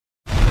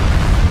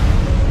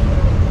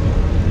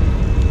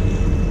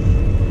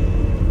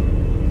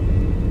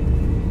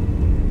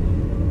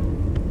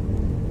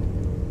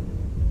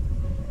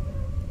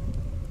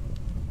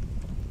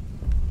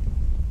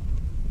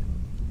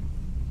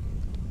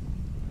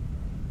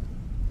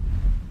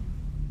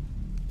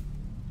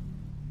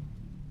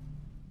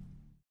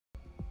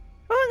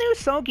knew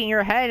soaking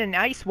your head in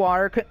ice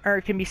water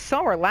can be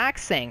so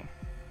relaxing.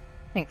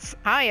 Thanks.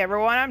 Hi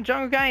everyone, I'm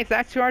Jungoguy. If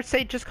that's too hard to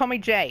say, just call me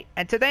Jay.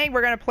 And today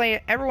we're gonna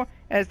play everyone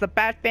as the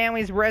Bat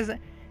family's resident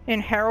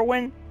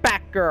heroine,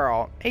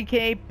 Batgirl,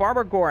 aka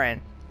Barbara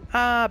Gordon.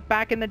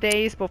 Back in the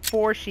days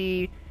before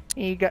she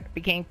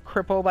became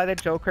crippled by the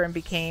Joker and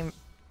became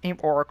an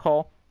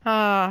Oracle.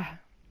 Tonight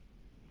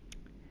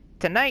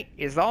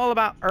is all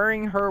about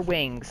earning her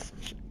wings.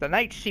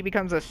 Tonight she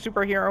becomes a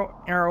superhero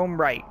in her own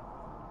right.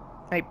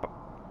 Hey,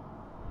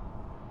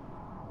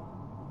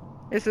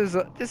 this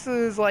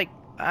is like,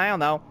 I don't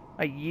know,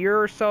 a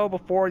year or so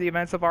before the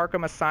events of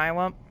Arkham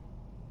Asylum.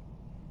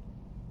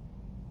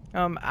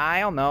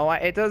 I don't know.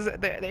 It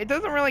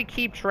doesn't really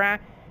keep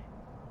track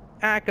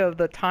of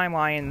the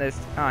timeline this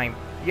time.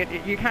 You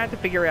kind of have to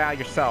figure it out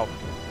yourself.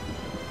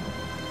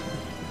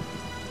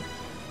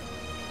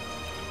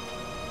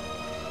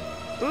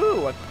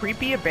 Ooh, a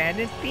creepy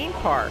abandoned theme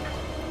park.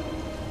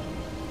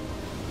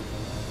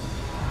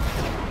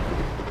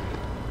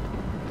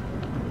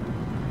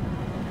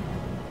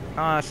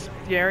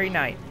 Scary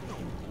night.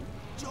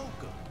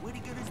 Joker, where'd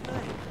he get his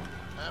name?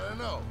 I don't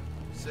know.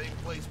 Same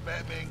place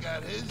Batman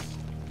got his?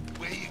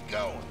 Where you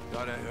going?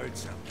 Thought I heard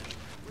something.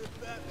 Where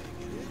Batman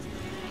get his?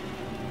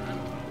 I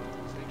don't know.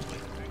 Same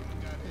place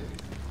Batman got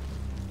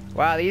his?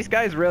 Wow, these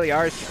guys really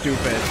are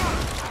stupid.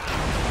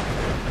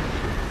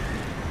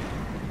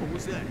 What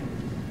was that?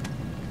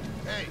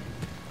 Hey,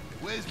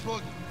 where's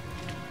Boogie?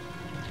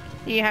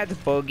 He had the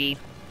boogie.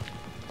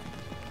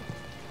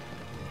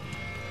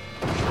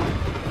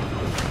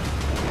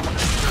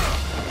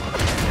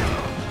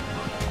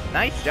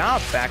 Nice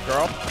job,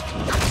 Batgirl.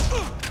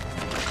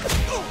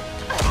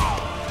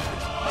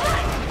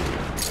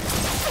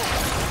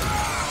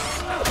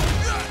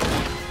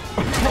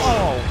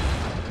 Oh,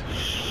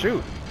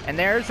 shoot. And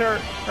there's her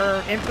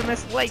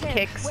infamous leg Tim,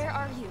 kicks. Where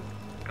are you?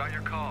 Got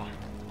your call.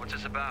 What's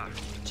this about?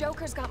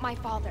 Joker's got my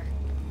father.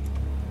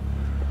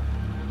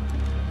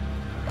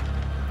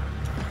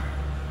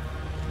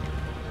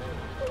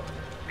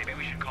 Maybe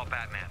we should call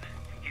Batman.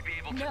 He'd be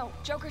able to... No,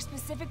 Joker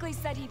specifically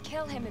said he'd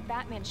kill him if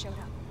Batman showed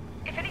up.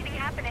 If anything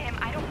happened to him,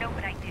 I don't know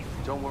what I'd do.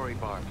 Don't worry,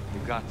 Barb. You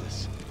got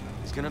this.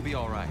 It's gonna be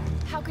all right.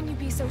 How can you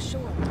be so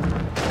sure?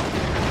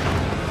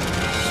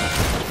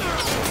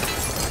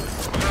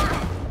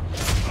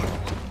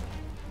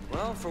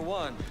 Well, for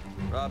one,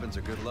 Robin's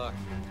a good luck.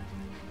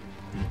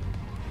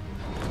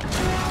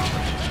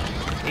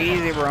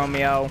 Easy,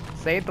 Romeo.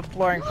 Save the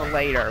flooring for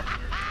later.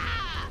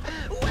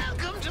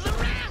 Welcome to the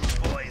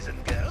ramp, boys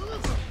and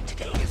girls.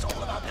 Today is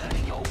all about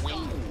earning your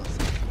wings.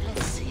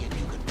 Let's see if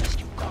you can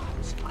rescue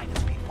Gotham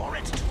Spiders before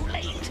it's too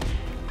late.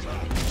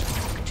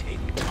 Tick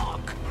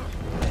tock.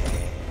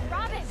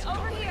 Robin,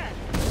 over here!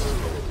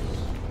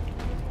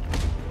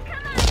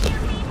 Come on, you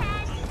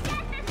meathead!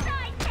 Get the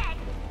sidekick!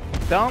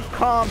 Don't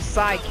call them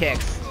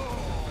sidekicks.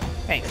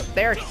 Thanks.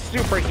 They're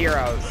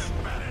superheroes.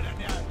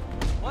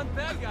 One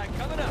bad guy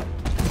coming up.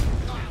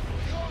 Come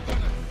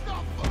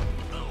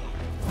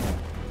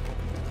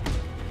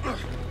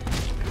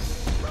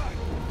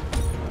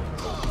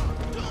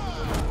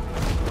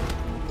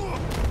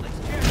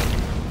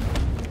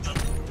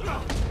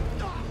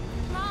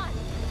on!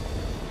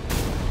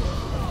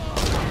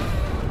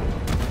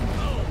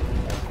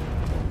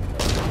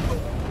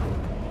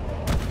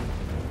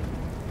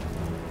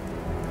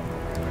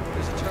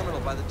 There's a terminal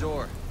by the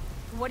door.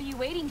 What are you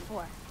waiting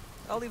for?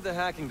 I'll leave the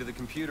hacking to the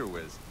computer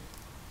whiz.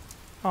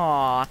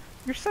 Aw,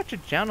 you're such a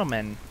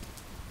gentleman.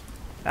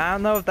 I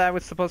don't know if that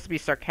was supposed to be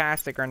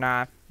sarcastic or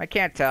not. I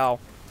can't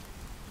tell.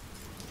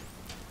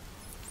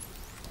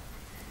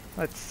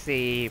 Let's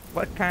see.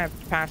 What kind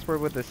of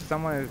password would this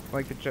someone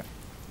like the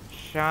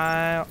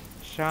childhood?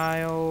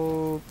 I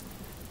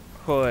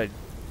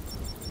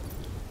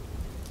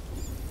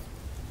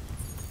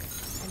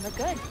look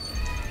good.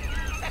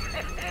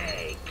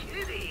 Hey,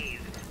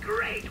 kiddies!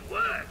 Great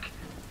work!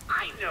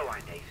 I know I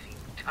may seem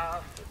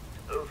tough and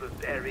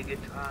overbearing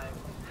at times,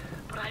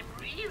 but I'm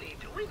really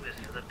doing this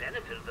for the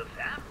benefit of the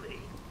family.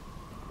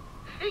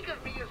 Think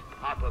of me as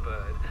Papa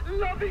Bird,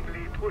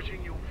 lovingly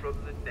pushing you from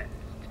the nest.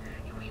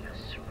 You either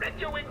spread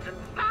your wings and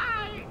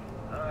fly,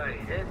 or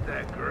hit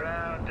the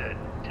ground and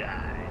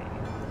die.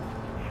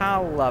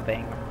 How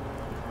loving.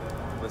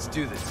 Let's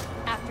do this.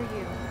 After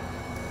you.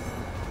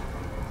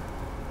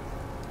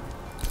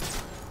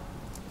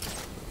 This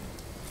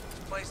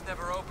place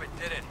never opened,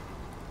 did it?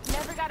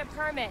 Never got a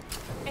permit.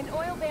 An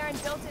oil baron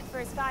built it for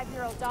his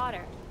 5-year-old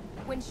daughter.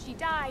 When she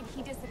died,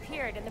 he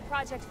disappeared and the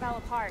project fell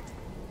apart.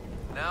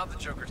 Now the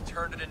Joker's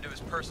turned it into his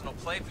personal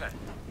playpen.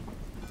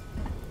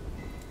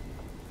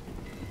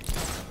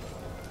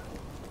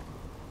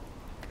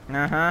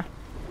 Uh-huh.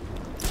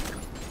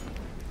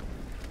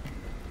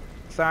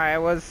 Sorry, I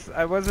was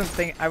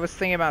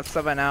thinking about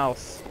something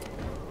else.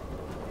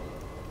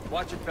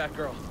 Watch it,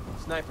 Batgirl.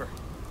 Sniper.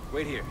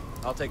 Wait here.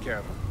 I'll take care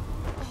of him.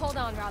 Hold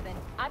on, Robin.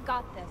 I've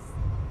got this.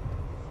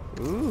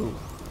 Ooh.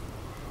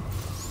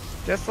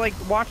 Just like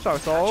Watch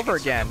Dogs all over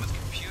again. With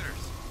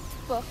computers.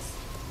 Books.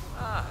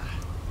 Ah,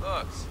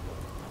 books.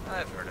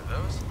 I've heard of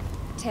those.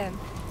 Tim.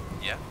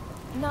 Yeah?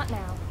 Not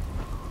now.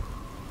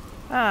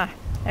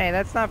 Hey,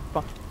 that's not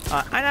fun.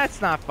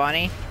 That's not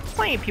funny.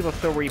 Plenty of people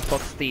still read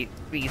books these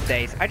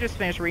days. I just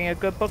finished reading a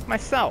good book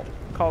myself,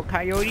 called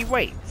Coyote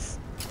Waits.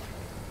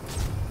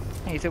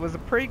 It was a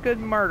pretty good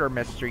murder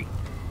mystery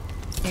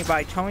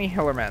by Tony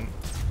Hillerman.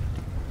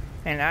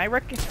 And I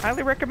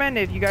highly recommend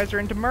it if you guys are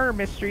into murder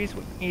mysteries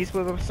with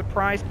a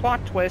surprise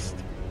plot twist.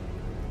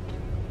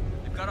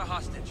 We've got a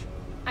hostage.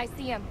 I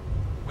see him.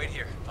 Wait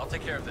here. I'll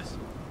take care of this.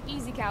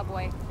 Easy,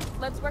 cowboy.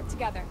 Let's work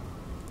together.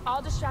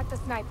 I'll distract the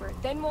sniper,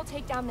 then we'll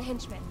take down the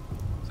henchman.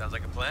 Sounds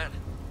like a plan.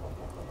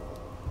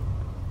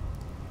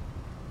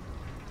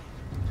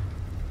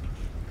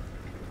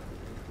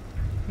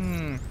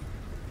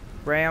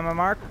 Ray on my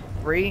mark.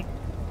 3,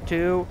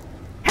 2,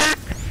 hack!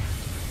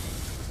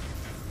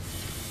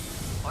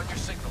 On your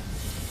signal.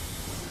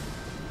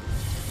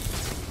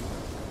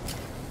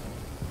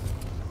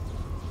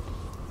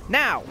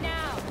 Now!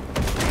 Now!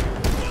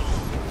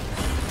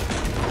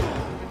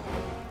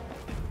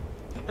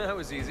 That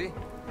was easy.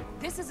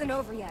 This isn't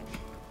over yet.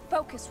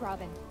 Focus,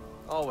 Robin.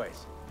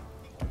 Always.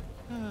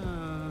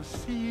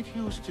 See, it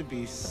used to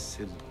be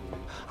simple.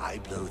 I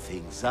blow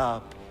things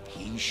up,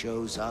 he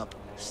shows up,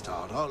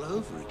 start all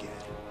over again.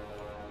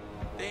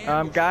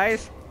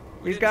 Guys,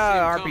 he's got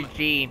an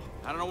RPG.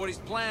 I don't know what he's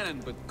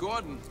planning, but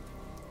Gordon,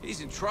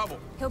 he's in trouble.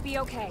 He'll be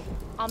okay.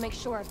 I'll make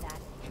sure of that.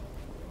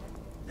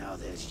 Now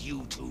there's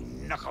you two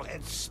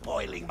knuckleheads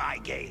spoiling my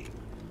game.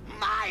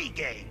 My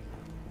game!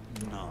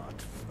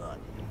 Not fun.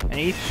 And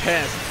he's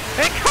pissed.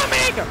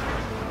 Incoming!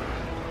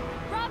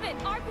 Robin,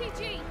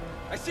 RPG!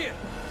 I see it.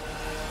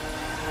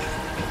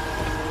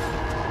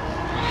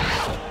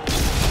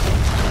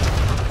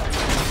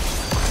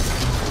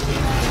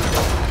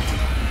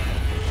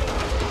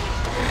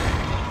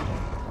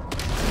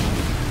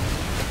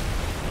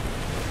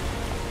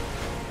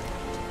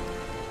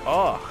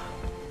 Oh,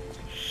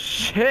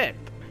 shit.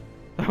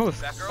 That was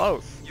Batgirl,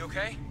 close. you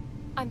okay?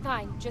 I'm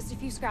fine, just a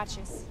few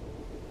scratches.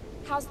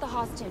 How's the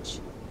hostage?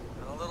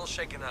 A little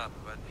shaken up,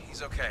 but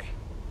he's okay.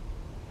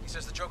 He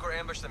says the Joker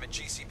ambushed them at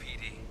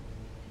GCPD.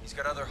 He's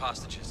got other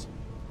hostages.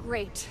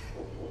 Great.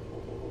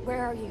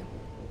 Where are you?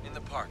 In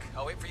the park.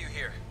 I'll wait for you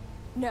here.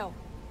 No.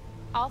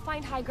 I'll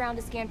find high ground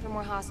to scan for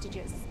more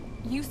hostages.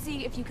 You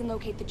see if you can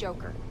locate the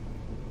Joker.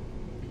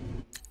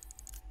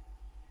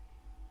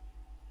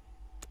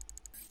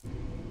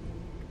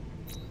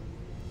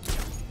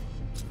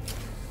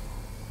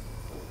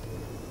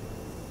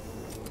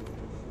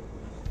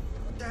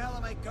 What the hell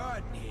am I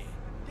guarding here?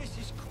 This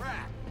is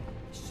crap.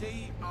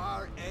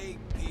 C-R-A-P-E,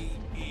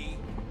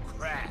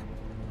 crap.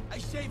 I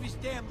save his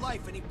damn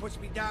life and he puts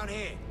me down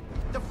here.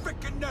 The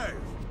frickin'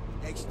 nerve.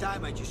 Next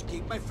time I just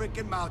keep my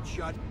frickin' mouth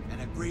shut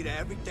and agree to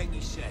everything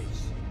he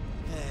says.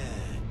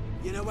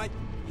 You know what?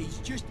 He's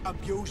just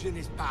abusing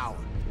his power.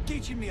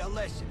 Teaching me a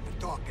lesson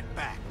for talking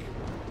back.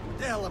 What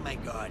the hell am I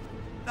guarding?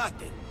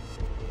 Nothing.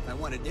 If I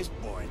wanted this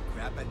boring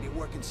crap, I'd be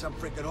working some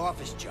frickin'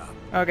 office job.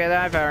 Okay,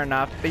 that's fair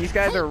enough. These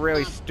guys are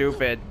really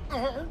stupid.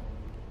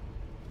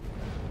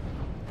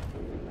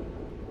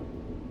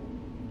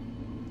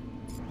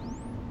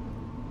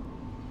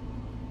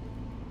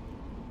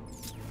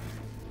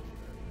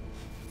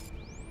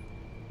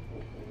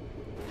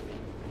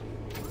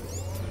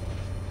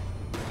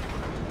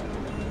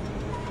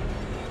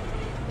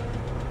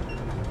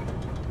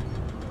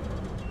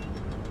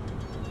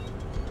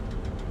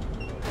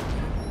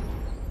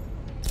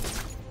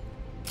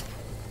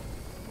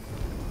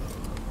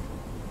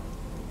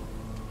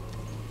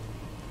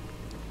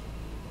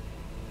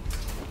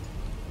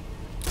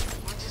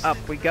 Up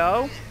we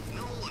go.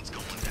 No one's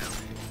going down.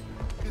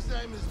 Cause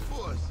I'm his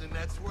boss, and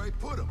that's where I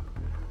put him.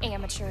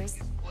 Amateurs.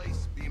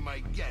 Place, be my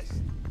guest.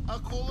 I'll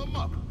call him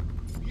up.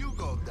 You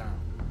go down.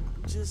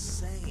 Just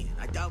saying.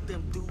 I doubt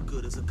them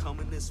do-gooders are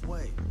coming this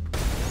way.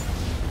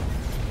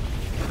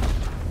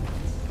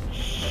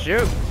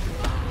 Shoot.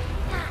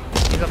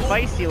 She's a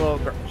feisty little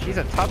girl. She's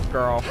a tough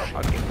girl.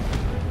 Okay.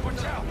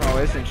 Oh,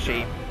 isn't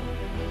she?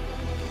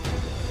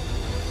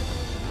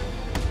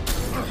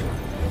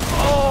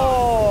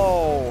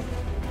 Oh!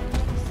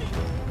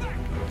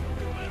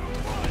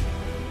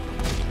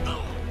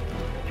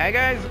 Hey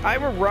guys, I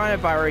would run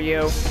if I were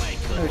you.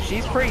 Oh,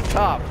 she's pretty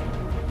tough.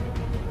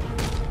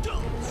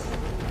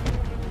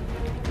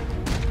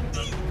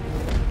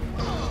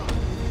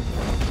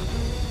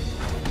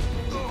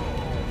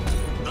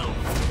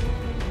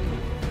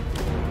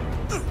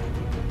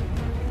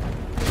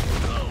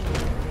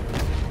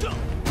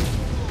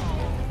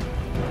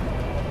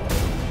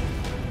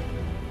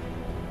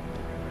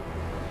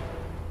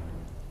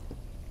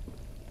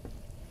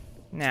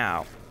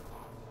 Now,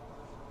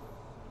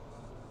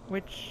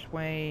 which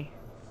way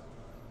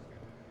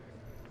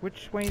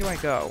do I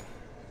go?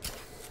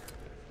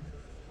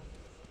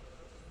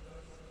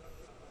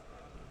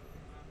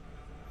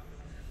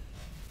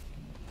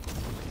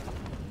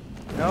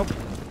 Nope.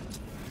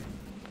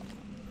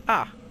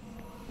 Ah,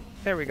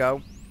 there we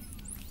go.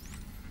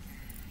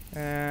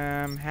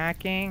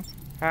 Hacking,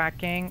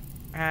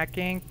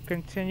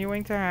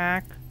 continuing to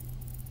hack.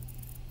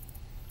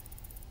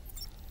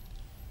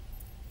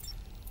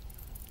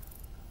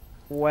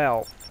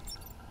 Wealth.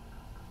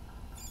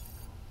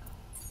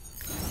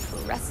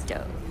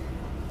 Presto.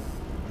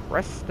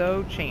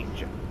 Presto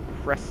change.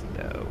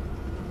 Presto.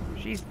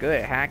 She's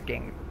good at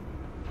hacking.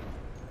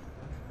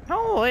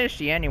 How old is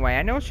she anyway?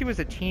 I know she was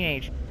a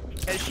teenage.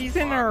 She's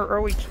in her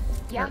early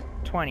Yeah?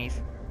 20s.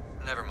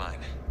 Never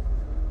mind.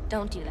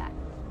 Don't do that.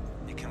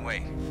 It can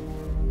wait.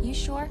 You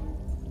sure?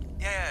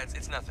 Yeah,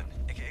 it's nothing.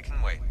 It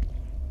can wait.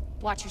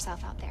 Watch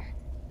yourself out there.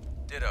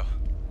 Ditto.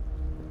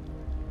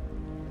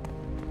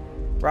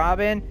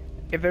 Robin,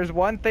 if there's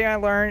one thing I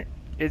learned,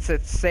 it's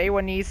that say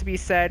what needs to be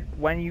said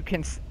when you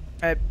can, it's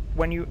that,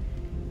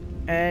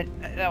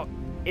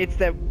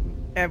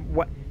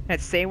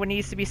 say what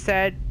needs to be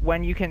said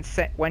when you can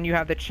when you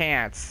have the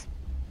chance.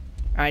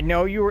 I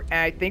know you were,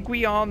 I think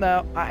we all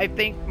know, I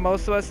think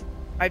most of us,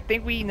 I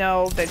think we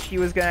know that she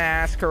was gonna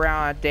ask her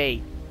out on a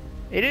date.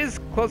 It is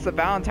close to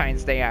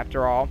Valentine's Day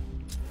after all.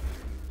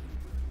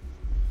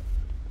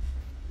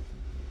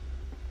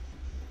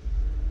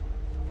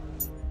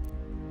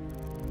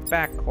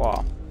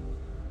 Backclaw.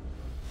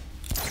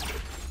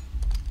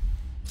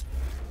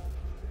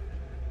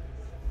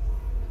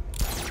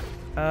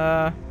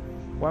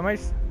 What am I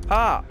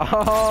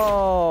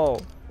oh!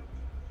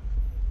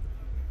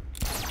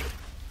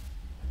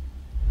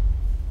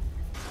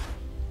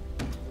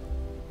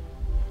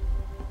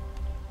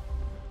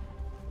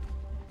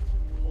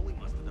 Holy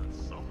must have done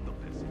something to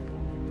piss him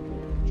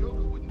off.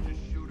 Joker wouldn't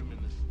just shoot him in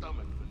the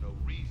stomach for no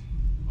reason.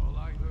 All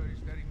I heard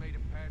is that he made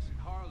him pass at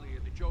Harley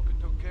and the Joker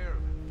took care of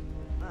it.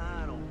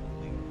 I don't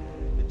believe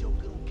that. The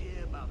Joker don't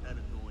care about that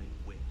annoying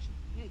witch.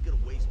 He ain't gonna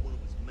waste one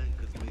of his men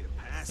because he made a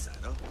pass at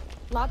her.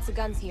 Lots of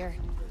guns here.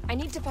 I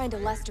need to find a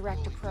less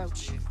direct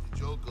approach.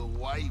 Joker,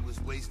 why he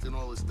was wasting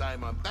all his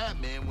time on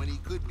Batman when he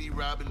could be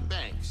robbing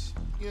banks.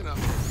 You know.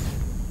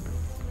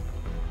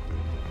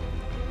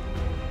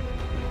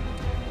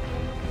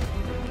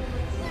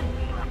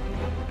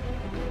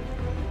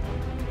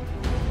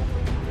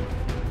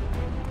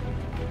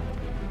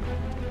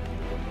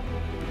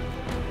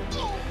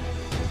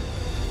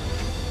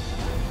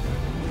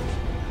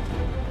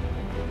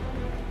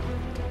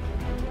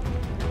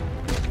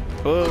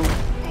 Boo.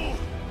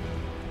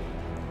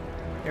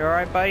 You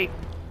alright, buddy?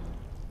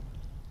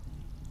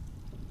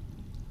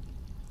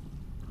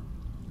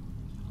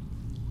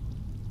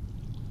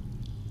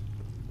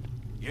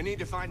 You need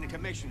to find the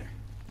commissioner.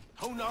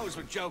 Who knows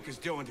what Joker's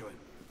doing to him?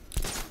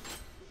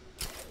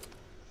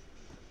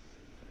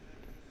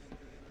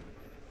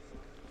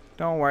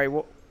 Don't worry,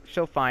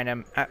 she'll find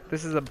him.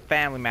 This is a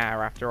family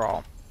matter after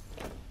all.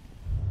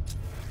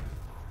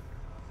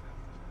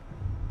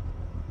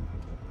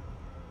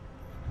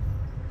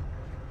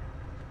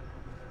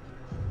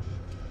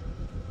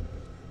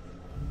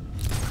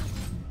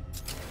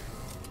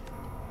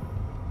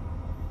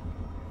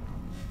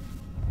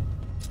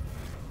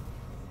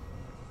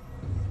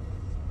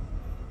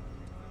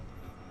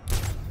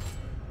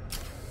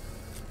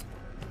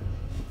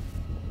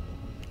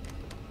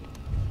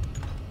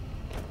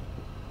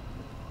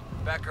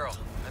 Batgirl,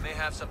 I may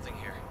have something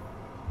here.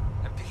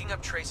 I'm picking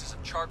up traces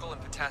of charcoal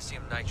and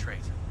potassium nitrate.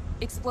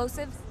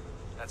 Explosives?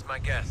 That's my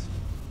guess.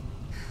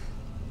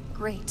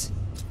 Great.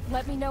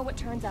 Let me know what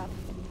turns up.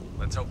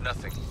 Let's hope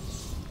nothing.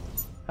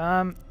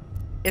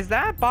 Is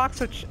that a box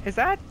of is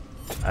that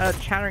a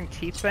chattering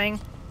teeth thing?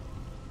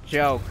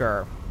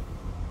 Joker.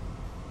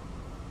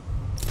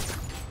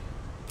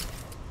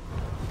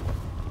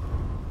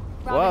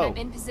 Robin, Whoa. I'm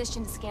in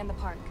position to scan the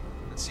park.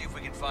 Let's see if we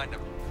can find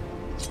him.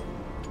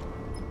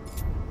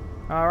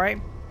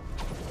 Alright.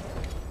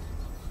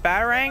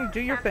 Batarang, do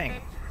your thing.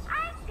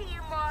 I see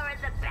you more as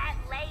a bat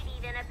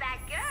lady than a bat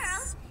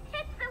girl.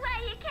 It's the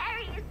way you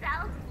carry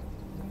yourself.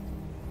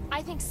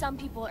 I think some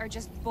people are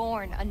just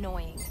born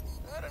annoying.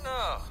 I don't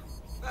know.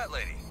 That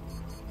lady.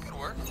 Good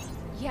work.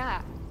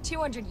 Yeah,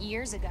 200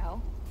 years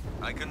ago.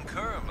 I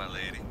concur, my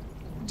lady.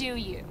 Do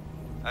you?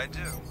 I do.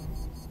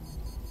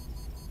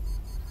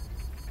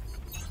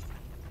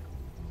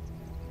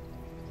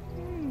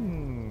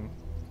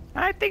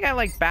 I think I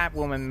like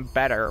Batwoman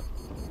better.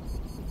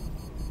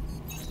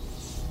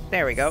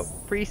 There we go.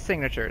 Free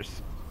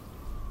signatures.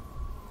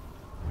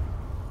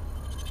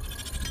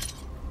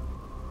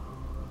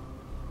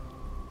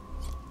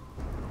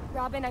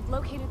 Robin, I've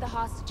located the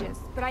hostages,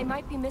 but I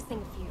might be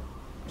missing a few.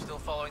 Still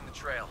following the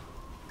trail.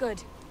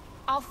 Good.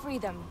 I'll free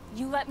them.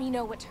 You let me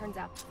know what turns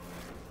up.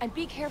 And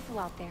be careful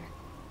out there.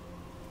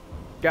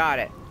 Got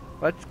it.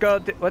 Let's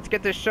go. Let's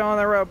get this show on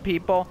the road,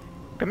 people.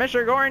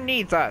 Commissioner Gordon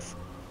needs us.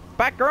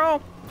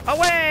 Batgirl,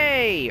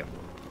 away!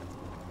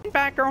 Didn't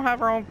Batgirl have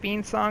her own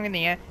theme song in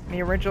the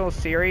original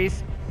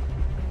series,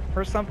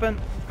 or something?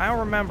 I don't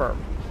remember.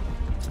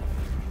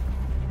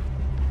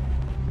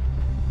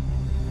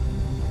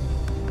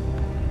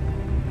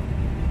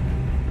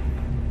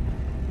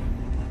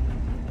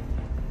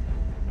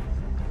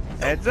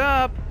 Heads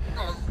up!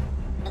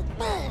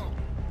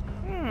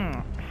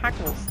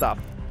 Hackle stuff.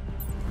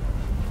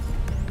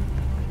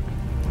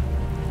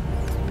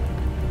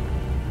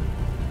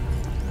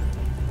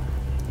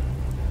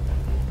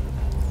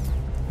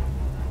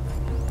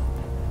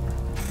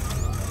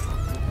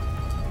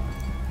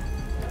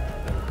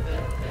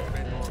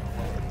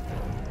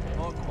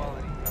 More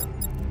quality.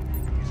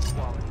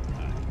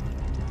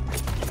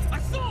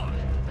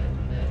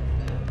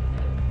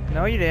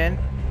 No, you didn't.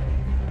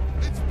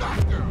 It's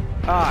Batgirl.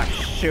 Ah,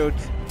 shoot.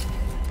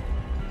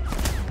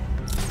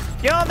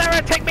 You'll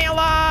never take me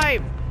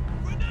alive!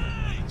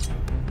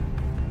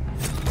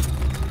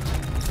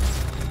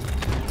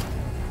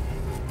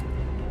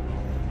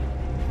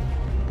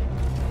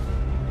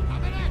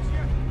 Coming at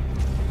you.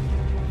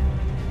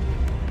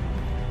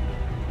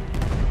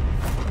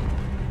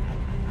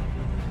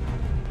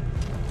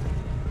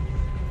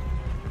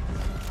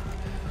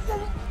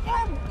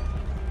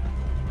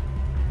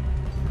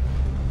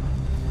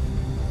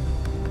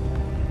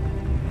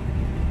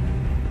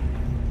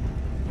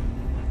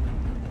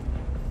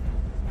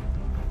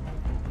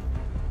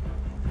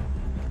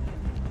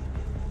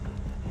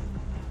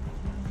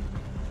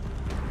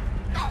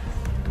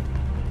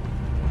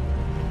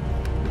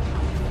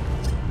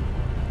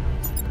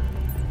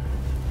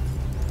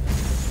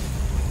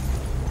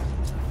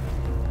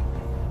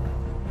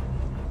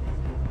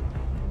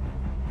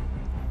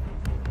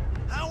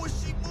 How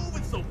is she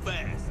moving so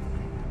fast?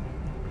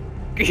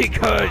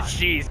 Because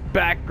she's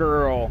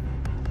Batgirl.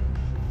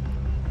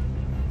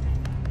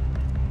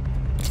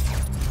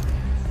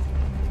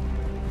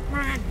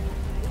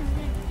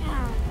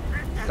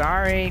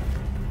 Sorry.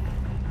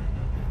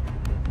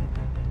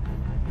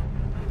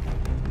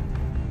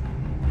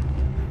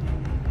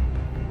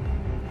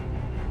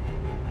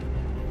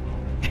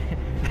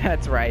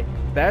 That's right.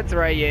 That's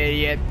right, you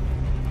idiot.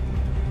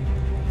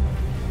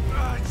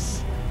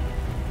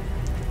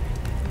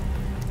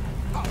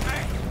 Oh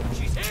man,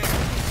 she's here.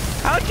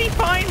 How'd he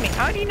find me?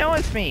 How'd he know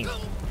it's me?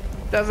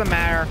 Doesn't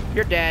matter.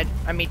 You're dead.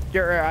 I mean,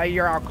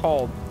 you're out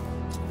cold.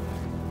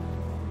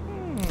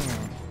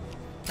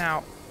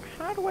 Now,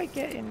 how do I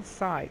get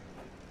inside?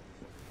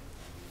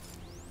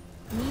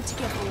 Need to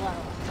get below.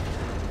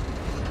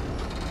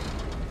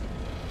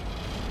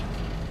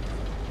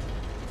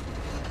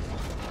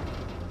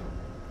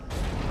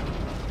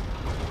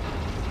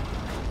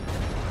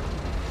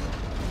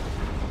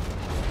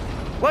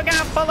 Look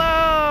out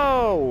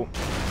below!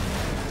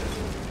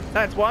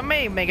 That's one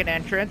way to make an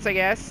entrance, I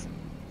guess.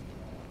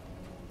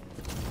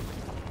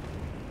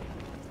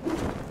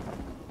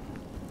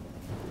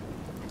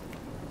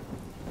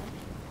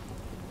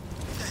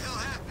 What the hell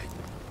happened?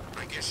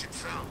 I guess it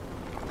fell.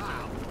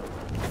 Wow.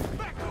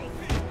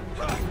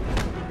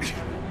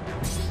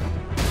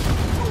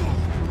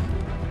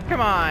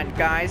 Come on,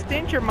 guys.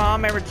 Didn't your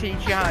mom ever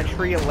teach you how to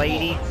treat a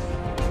lady?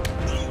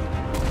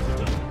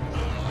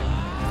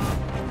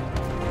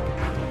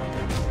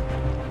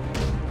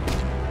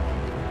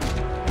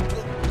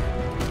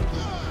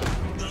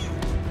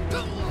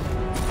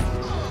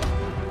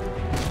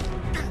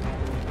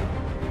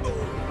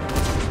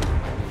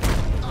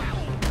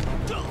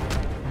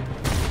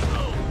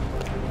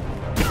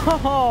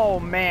 Oh,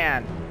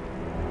 man.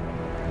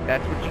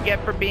 That's what you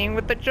get for being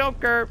with the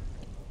Joker.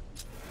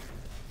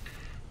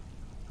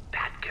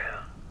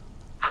 Batgirl,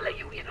 I'll let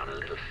you in on a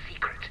little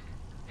secret.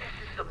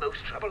 This is the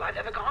most trouble I've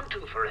ever gone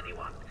to for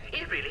anyone.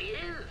 It really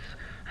is.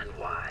 And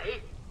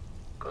why?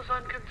 Because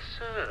I'm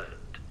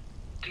concerned.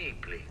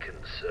 Deeply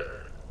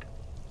concerned.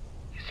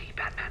 You see,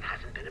 Batman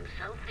hasn't been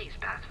himself these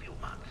past few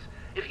months.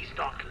 If he's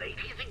not late,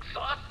 he's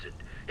exhausted.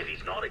 If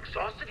he's not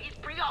exhausted, he's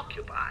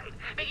preoccupied,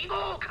 making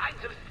all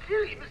kinds of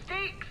silly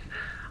mistakes.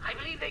 I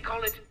believe they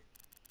call it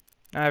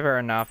I've heard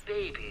enough.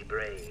 baby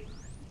brain.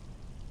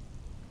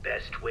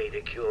 Best way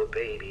to cure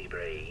baby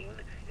brain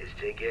is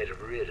to get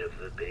rid of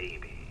the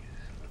babies.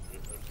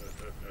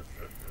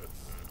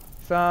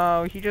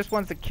 So, he just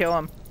wants to kill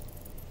him.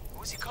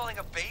 Who's he calling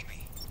a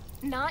baby?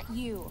 Not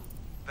you.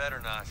 Better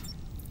not.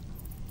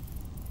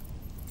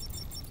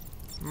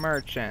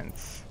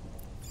 Merchants.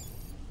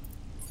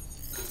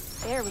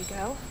 There we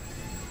go.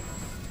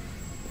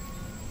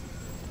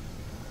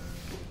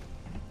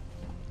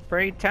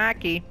 Pretty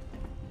tacky.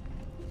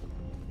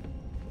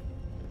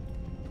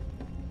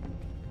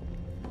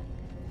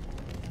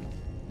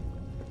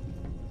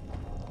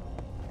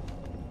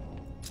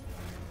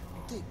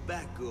 You think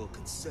Batgirl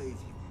can save you?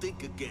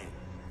 Think again.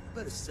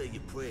 Better say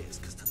your prayers,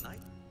 cause tonight,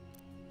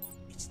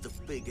 it's the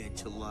big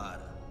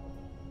enchilada.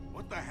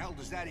 What the hell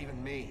does that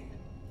even mean?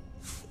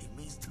 It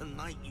means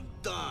tonight you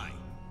die.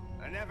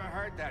 I never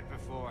heard that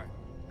before.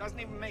 Doesn't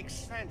even make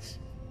sense.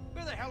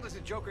 Where the hell does the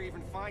Joker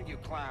even find you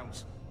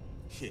clowns?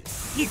 Yeah.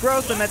 He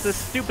grows them at the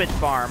stupid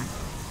farm.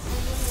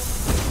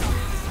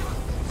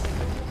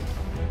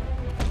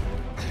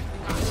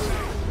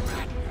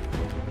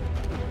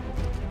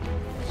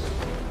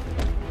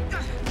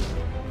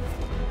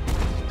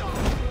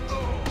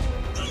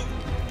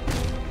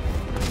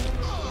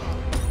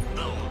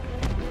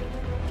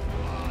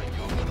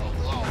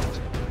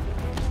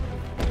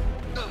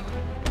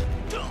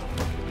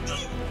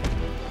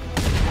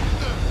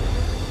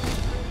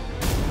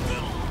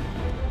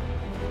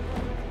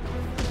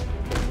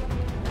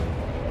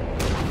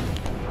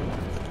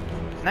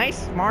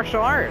 Nice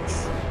martial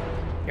arts.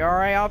 You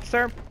alright,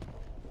 officer?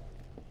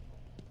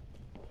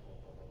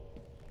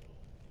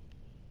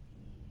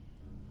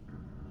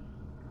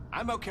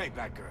 I'm okay,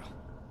 Batgirl.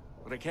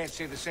 But I can't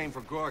say the same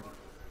for Gordon.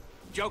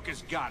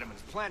 Joker's got him and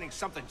is planning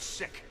something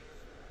sick.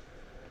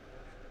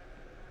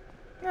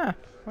 Yeah,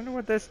 Wonder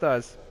what this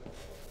does.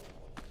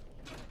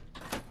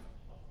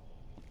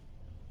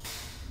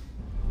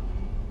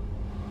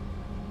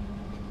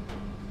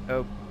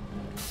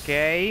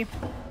 Okay.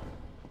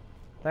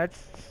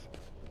 That's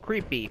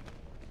creepy.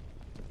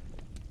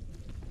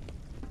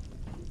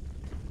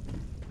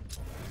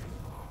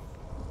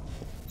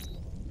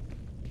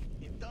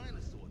 In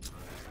dinosaur times,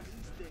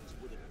 these things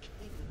were the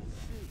king of the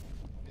sea.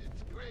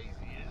 It's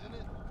crazy, isn't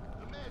it?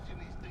 Imagine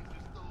these things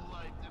are still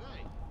alive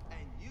today.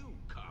 And you,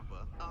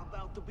 copper, are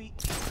about to be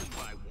eaten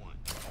by one.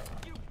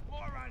 You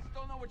morons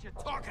don't know what you're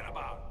talking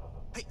about.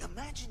 Hey,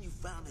 imagine you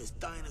found this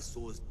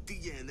dinosaur's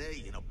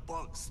DNA in a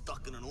bug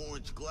stuck in an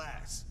orange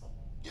glass.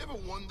 You ever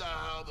wonder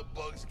how the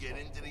bugs get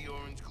into the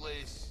orange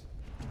glaze?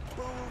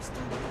 Burrows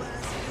through the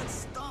glass and gets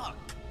stuck.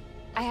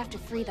 I have to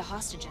free the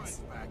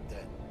hostages. Back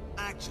then.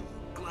 Actually,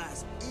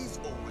 glass is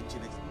orange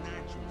in its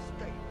natural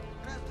state.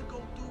 It has to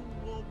go through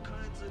all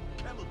kinds of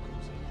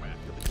chemicals and crap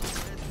to become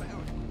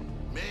transparent.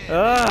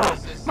 Man,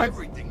 this is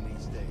everything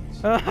these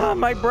days.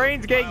 My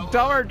brain's getting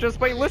dumber just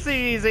by listening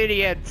to these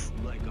idiots.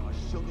 Like our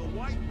sugar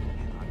white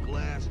and our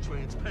glass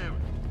transparent.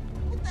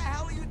 What the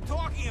hell are you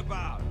talking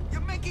about?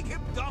 You're making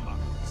him dumber.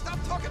 Stop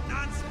talking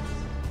nonsense.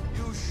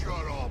 You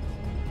shut up.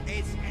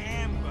 It's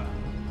amber,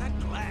 not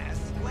glass.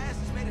 Glass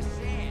is made of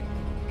sand.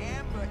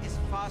 Amber is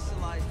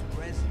fossilized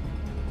resin.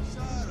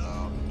 Shut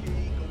up,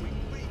 geek, or we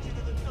feed you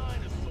to the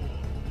dinosaur.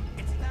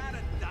 It's not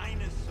a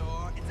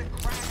dinosaur. It's a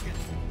kraken.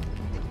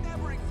 It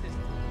never existed.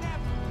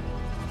 Never.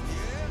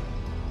 Yeah?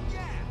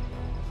 Yeah.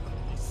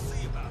 We'll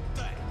see about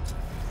that.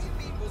 What do you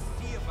mean we'll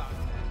see about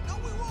that? No,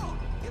 we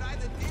won't. It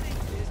either did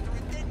exist or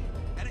it didn't.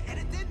 And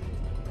it didn't.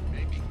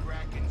 Maybe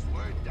Krakens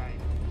were dinosaurs.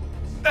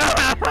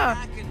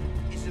 Kraken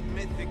is a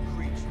mythic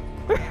creature.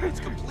 It's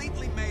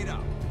completely made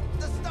up.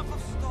 The stuff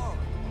of story.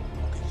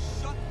 Okay,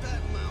 shut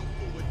that mouth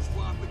or we're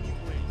dropping you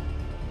in.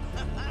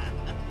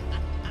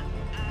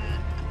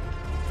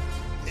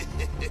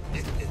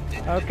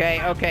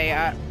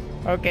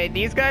 Okay,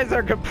 these guys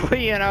are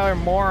complete and utter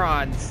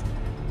morons.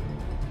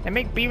 They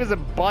make Beavis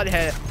and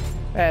Butthead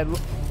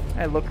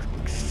look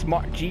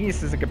smart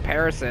geniuses in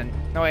comparison.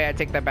 No way, I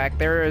take that back.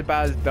 They're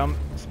about as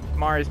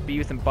smart as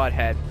Beavis and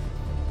Butthead.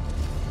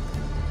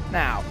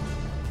 Now,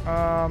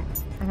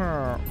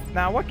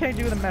 now what can I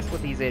do to mess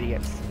with these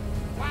idiots?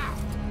 Wow,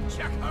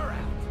 check her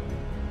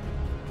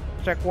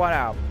out. Check what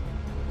out?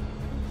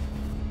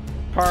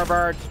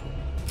 Pervert.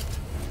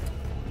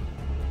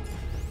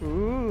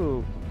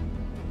 Ooh.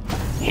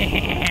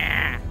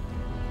 I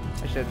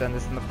should have done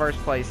this in the first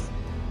place.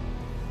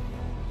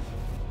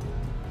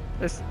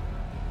 This.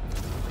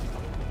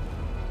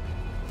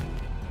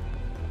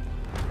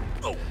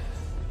 Oh.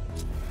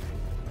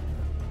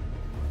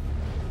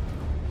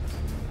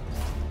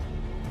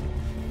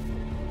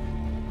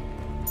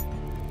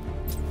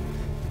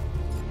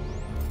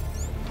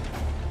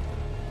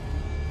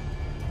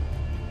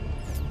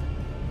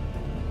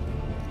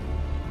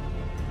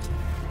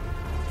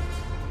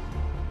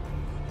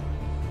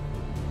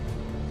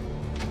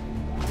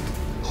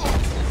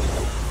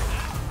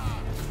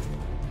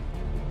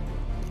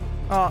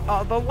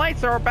 The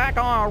lights are back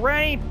on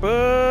already?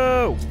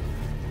 Boo!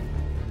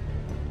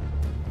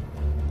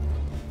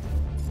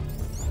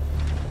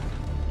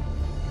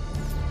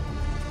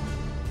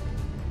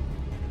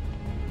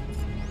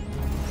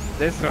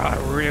 This is how I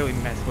really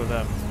mess with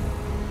them.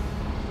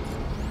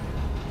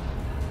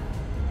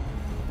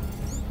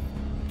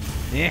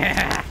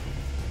 Yeah!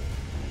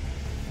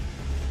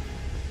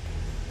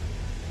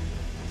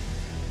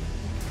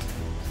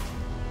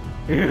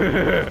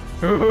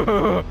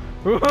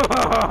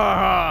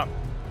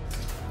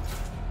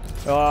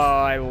 Oh,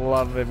 I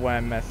love it when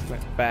I mess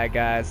with bad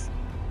guys.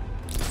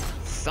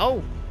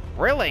 So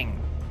thrilling.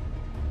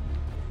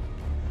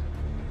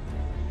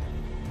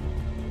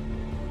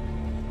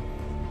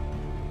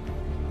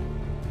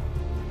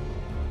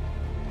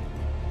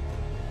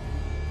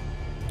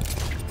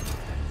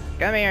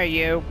 Come here,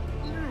 you.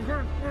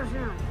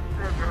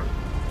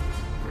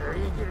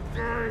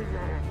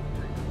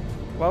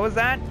 What was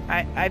that?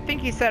 I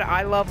think he said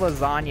I love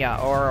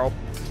lasagna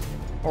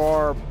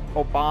or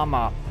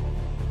Obama.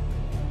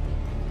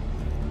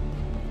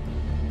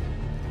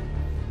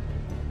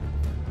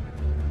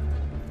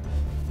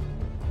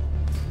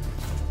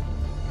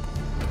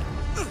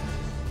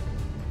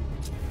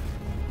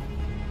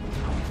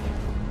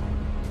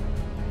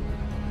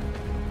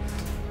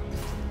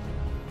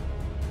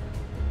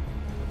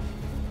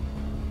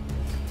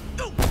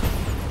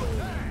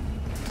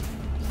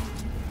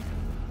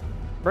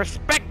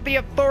 Respect the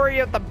authority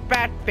of the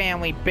Bat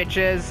family,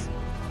 bitches!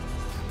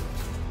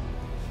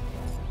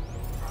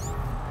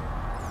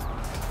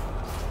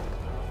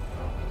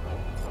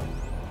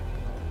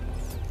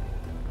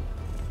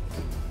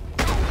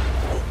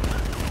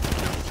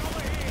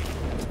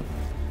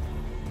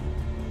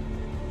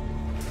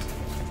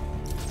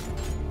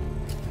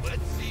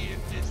 Let's see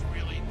if this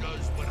really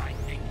does what I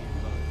think it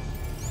does.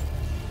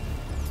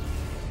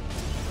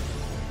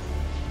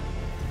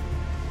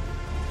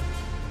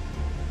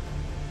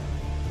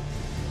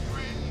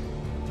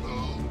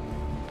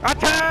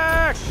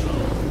 Attack!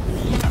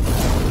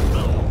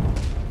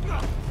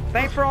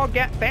 Thanks for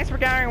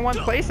gathering in one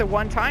place at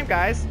one time,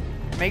 guys.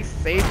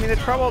 Saves me the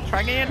trouble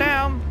tracking you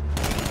down.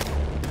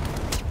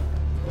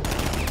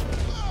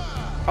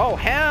 Oh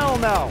hell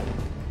no!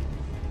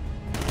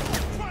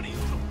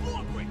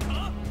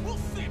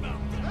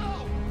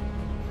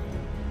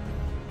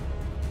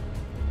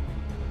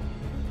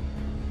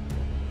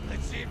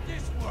 Let's see if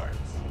this works.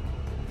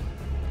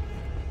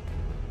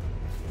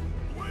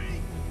 3,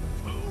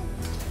 2,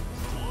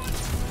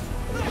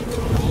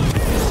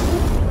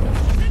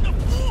 1. In the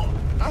floor.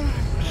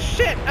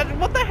 Shit!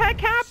 What the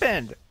heck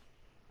happened?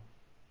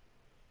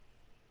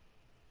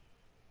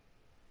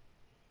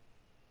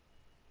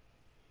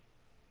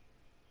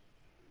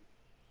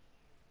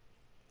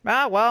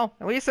 Ah, well,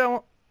 at least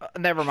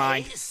never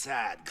mind. Hey,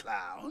 sad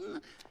clown.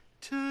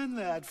 Turn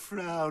that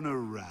frown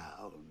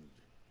around.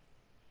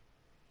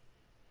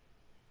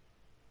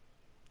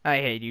 I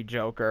hate you,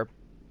 Joker.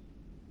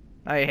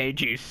 I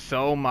hate you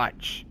so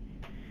much.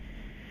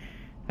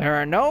 There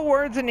are no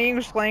words in the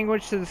English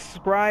language to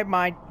describe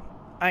my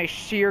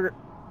sheer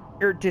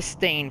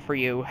disdain for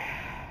you.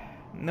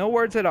 No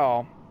words at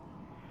all.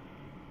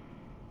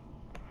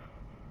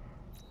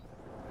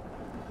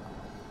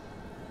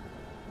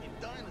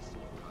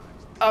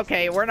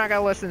 Okay, we're not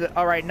gonna listen to.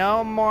 All right,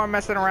 no more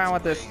messing around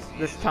with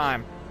this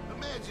time.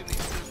 Imagine these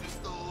fish are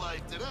still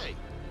alive today.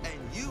 And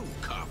you,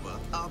 copper,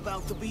 are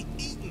about to be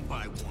eaten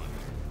by one.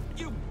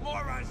 You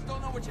morons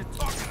don't know what you're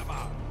talking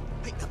about.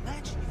 Hey,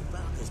 imagine you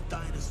found this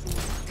dinosaur's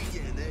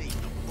DNA in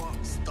a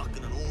box stuck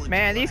in an orange.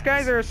 Man, these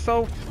guys are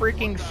so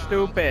freaking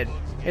stupid.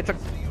 It's a.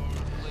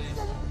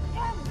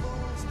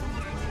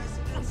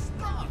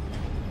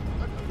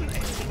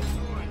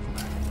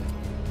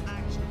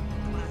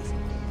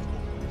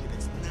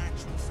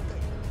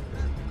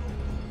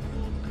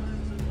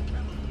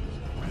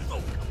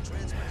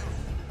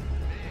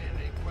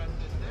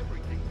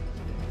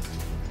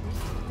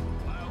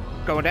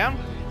 Going down?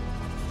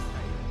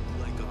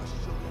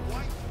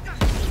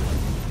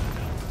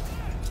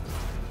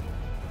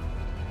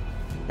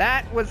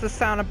 That was the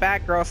sound of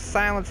Batgirl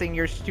silencing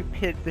your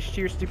the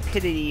sheer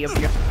stupidity of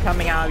your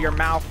coming out of your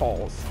mouth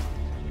holes.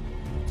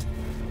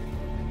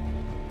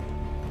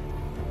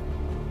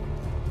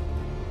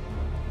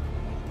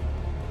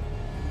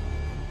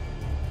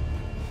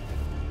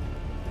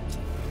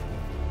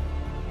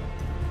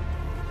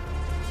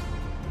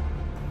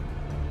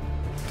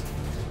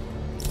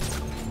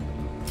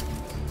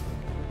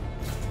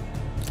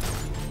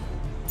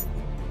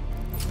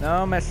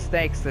 No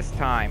mistakes this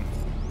time.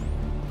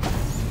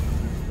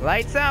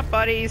 Lights out,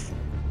 buddies!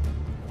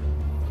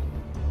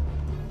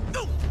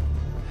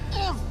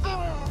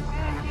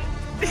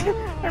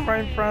 I'm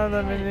right in front of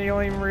them and they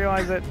don't even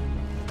realize it.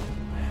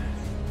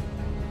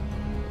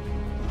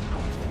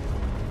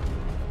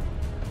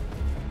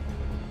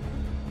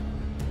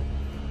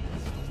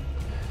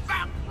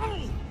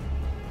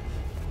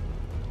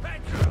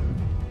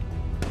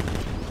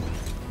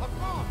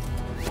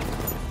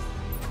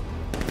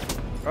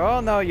 Oh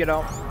no, you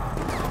don't.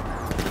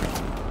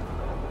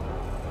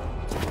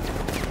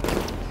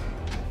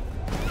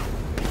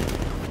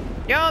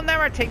 You'll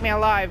never take me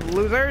alive,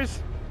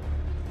 losers!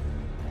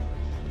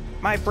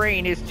 My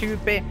brain is too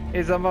big,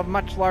 is of a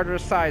much larger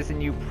size than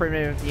you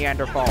primitive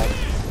Neanderthals.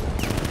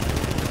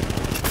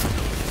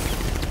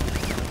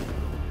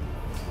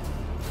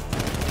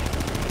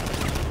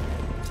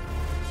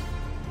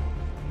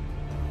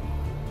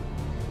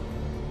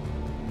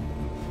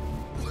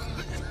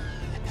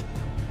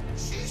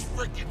 She's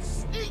freaking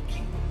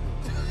sneaky.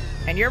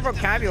 And your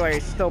vocabulary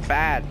is still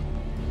bad.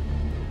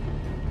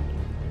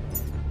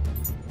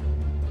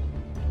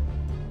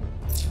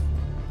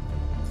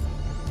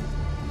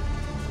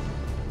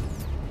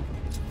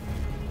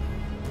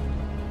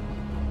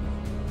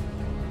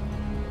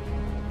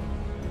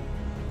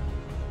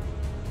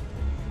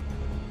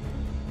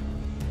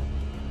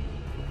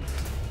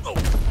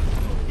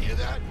 Hear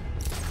that?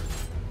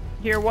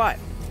 Hear what?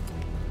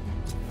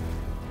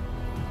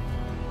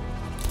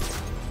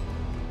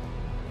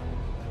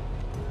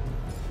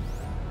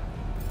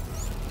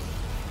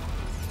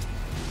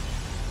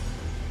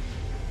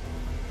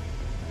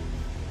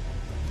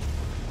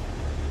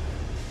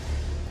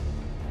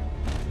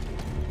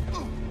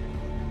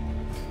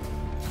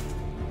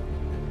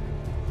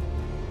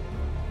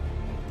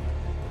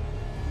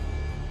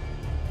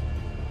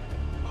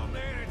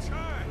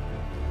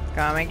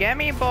 Come and get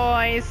me,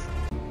 boys!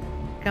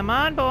 Come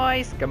on,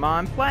 boys! Come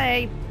on,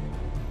 play!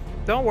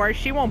 Don't worry,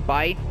 she won't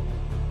bite.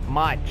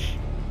 Much.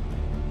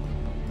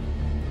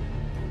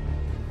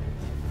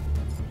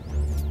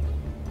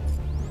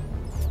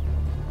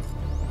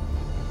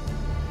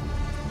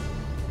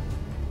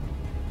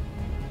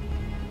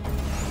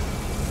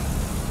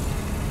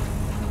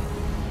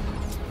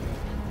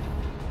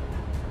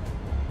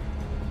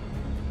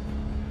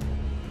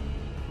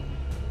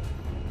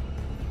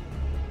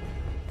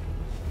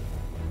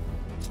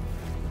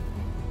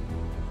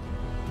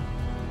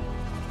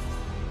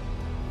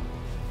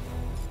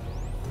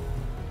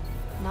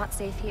 Not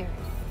safe here.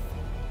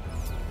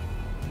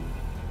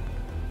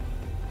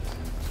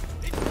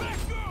 It's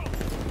Batgirl!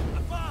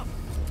 Above!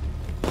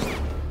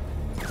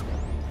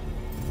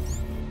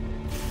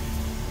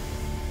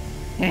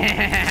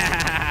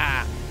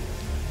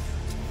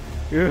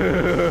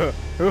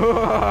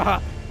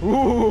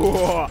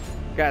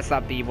 Gotta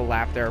stop the evil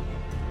laughter.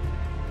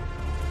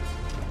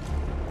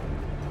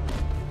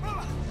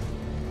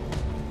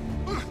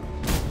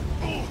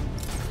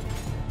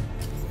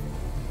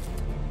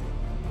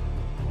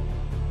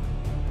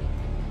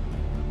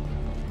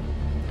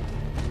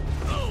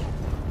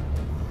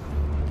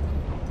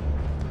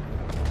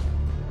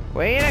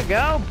 Way to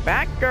go,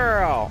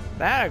 Batgirl!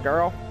 That a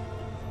girl.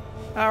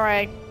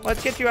 Alright,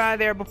 let's get you out of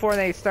there before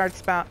they start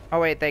spout. Oh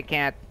wait, they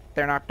can't.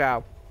 They're knocked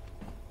out.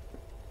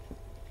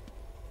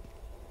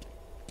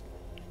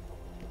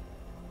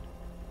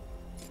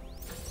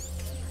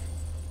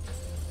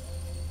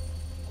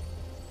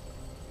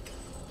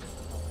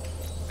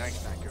 Thanks,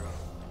 Batgirl.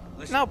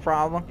 Listen, No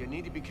problem. you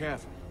need to be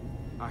careful.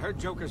 I heard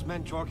Joker's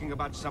men talking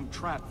about some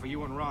trap for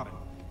you and Robin.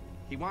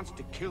 He wants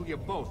to kill you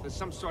both as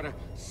some sort of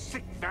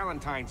sick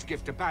Valentine's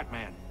gift to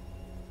Batman.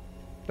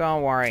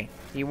 Don't worry,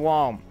 he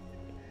won't.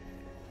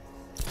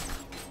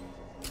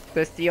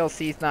 This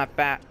DLC's not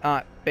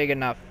big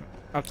enough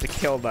to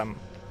kill them.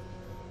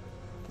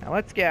 Now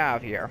let's get out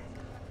of here.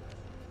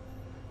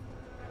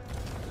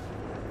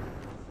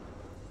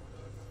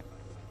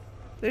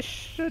 This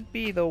should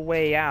be the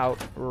way out,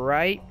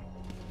 right?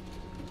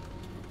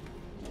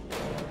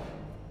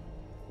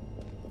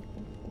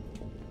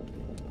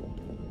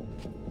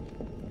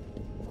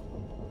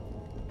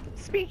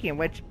 Speaking of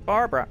which,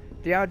 Barbara,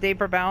 do you have a date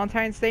for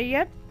Valentine's Day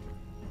yet?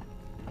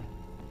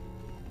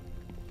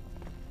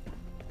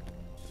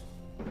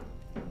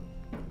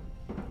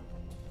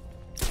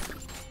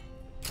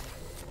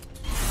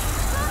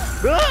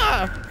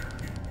 Ah!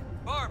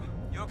 Barb,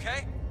 you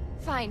okay?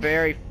 Fine.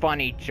 Very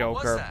funny, What was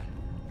Joker. that?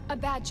 A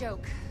bad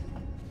joke.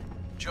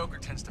 Joker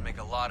tends to make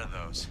a lot of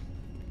those.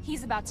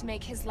 He's about to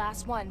make his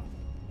last one.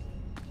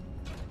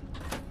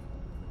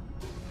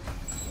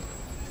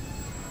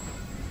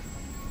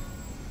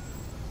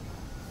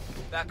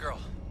 Batgirl,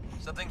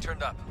 something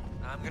turned up.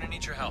 I'm gonna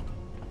need your help.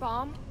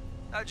 Bomb?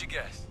 How'd you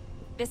guess?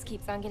 This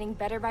keeps on getting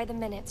better by the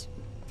minute.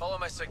 Follow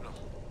my signal.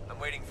 I'm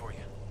waiting for you.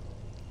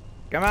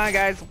 Come on,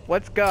 guys,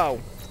 let's go.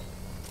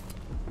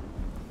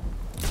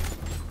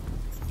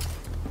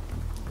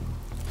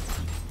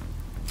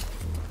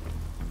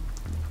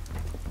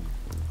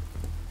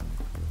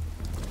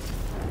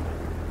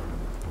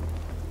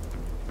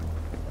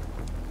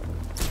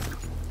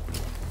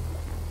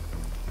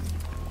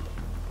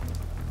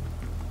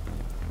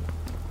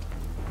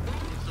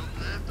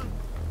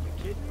 You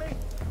kidding me?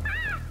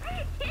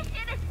 You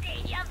should have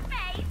seen your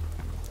face.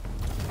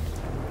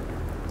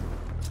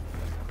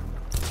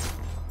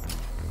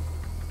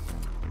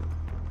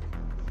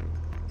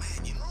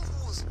 Man, you know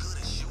who was good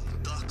at shooting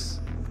ducks?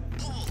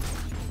 Bull.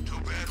 Too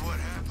bad what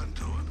happened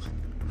to him.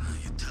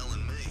 You're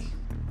telling me.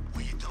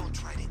 Well, you don't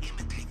try to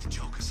imitate the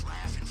Joker's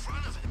laugh in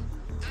front of him.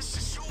 That's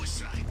just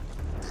suicide.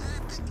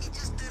 I think he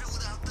just did it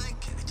without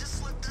thinking. It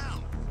just slipped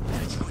out.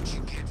 That's what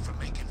you get for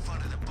making fun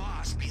of the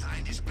boss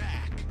behind his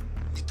back.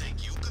 You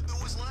think you could do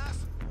his laugh?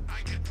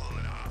 I can pull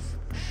it off.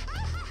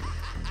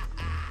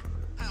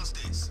 How's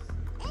this?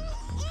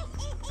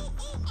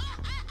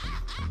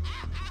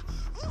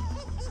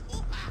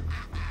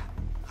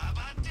 How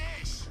about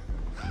this?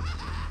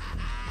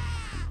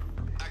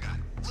 I got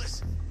it.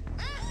 Listen.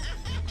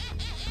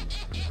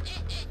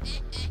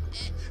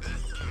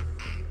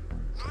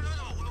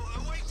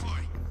 No, wait for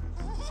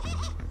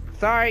it.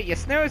 Sorry, you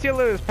snooze, you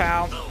lose,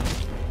 pal.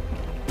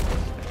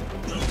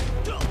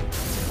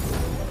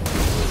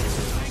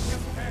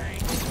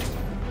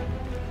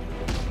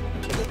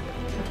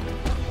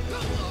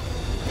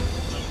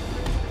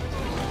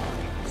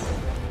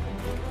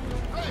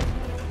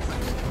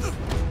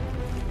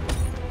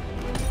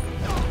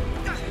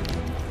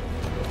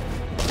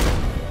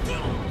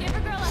 Give a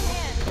girl a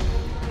hand.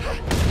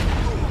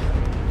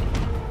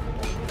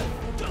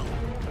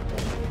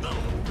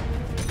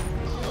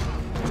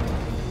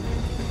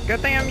 Good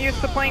thing I'm used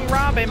to playing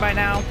Robin by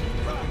now.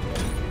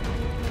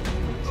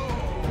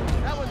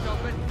 That one's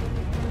open.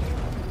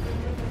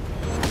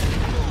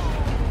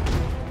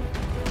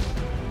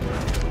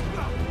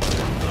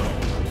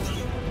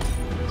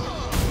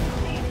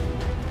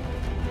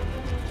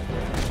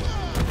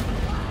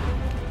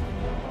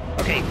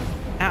 Okay,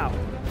 ow.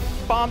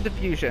 Bomb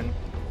diffusion.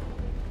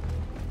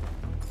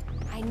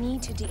 I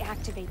need to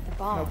deactivate the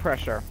bomb. No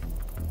pressure.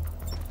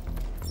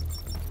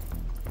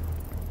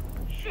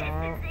 This is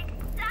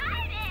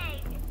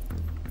exciting.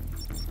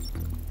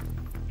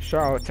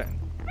 Charlatan.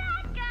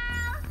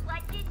 Batgirl,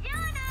 what you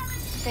doing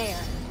over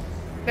There.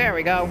 There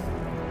we go.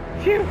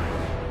 Phew.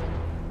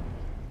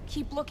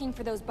 Keep looking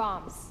for those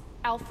bombs.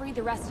 I'll free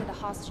the rest of the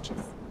hostages.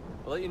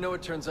 I'll let you know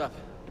what turns up.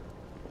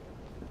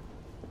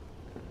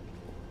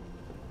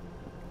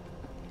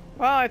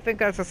 Well, I think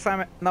that's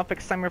enough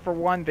excitement for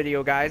one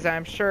video, guys.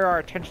 I'm sure our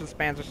attention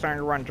spans are starting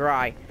to run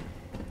dry.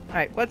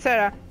 Alright, let's head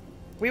out.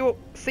 We will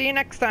see you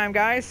next time,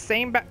 guys.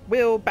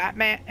 Will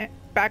Batman,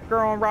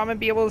 Batgirl, and Robin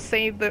be able to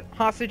save the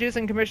hostages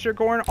and Commissioner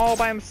Gordon all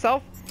by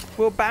himself?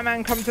 Will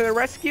Batman come to the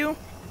rescue?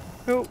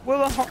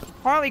 Will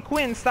Harley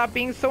Quinn stop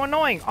being so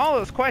annoying? All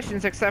those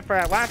questions, except for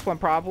that last one,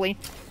 probably,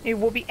 it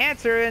will be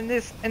answered in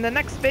the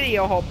next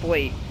video,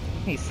 hopefully.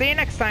 Hey, see you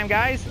next time,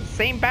 guys.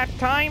 Same bat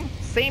time,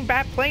 same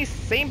bat place,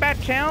 same bat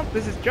channel.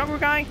 This is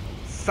Jungoguy,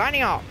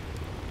 signing off.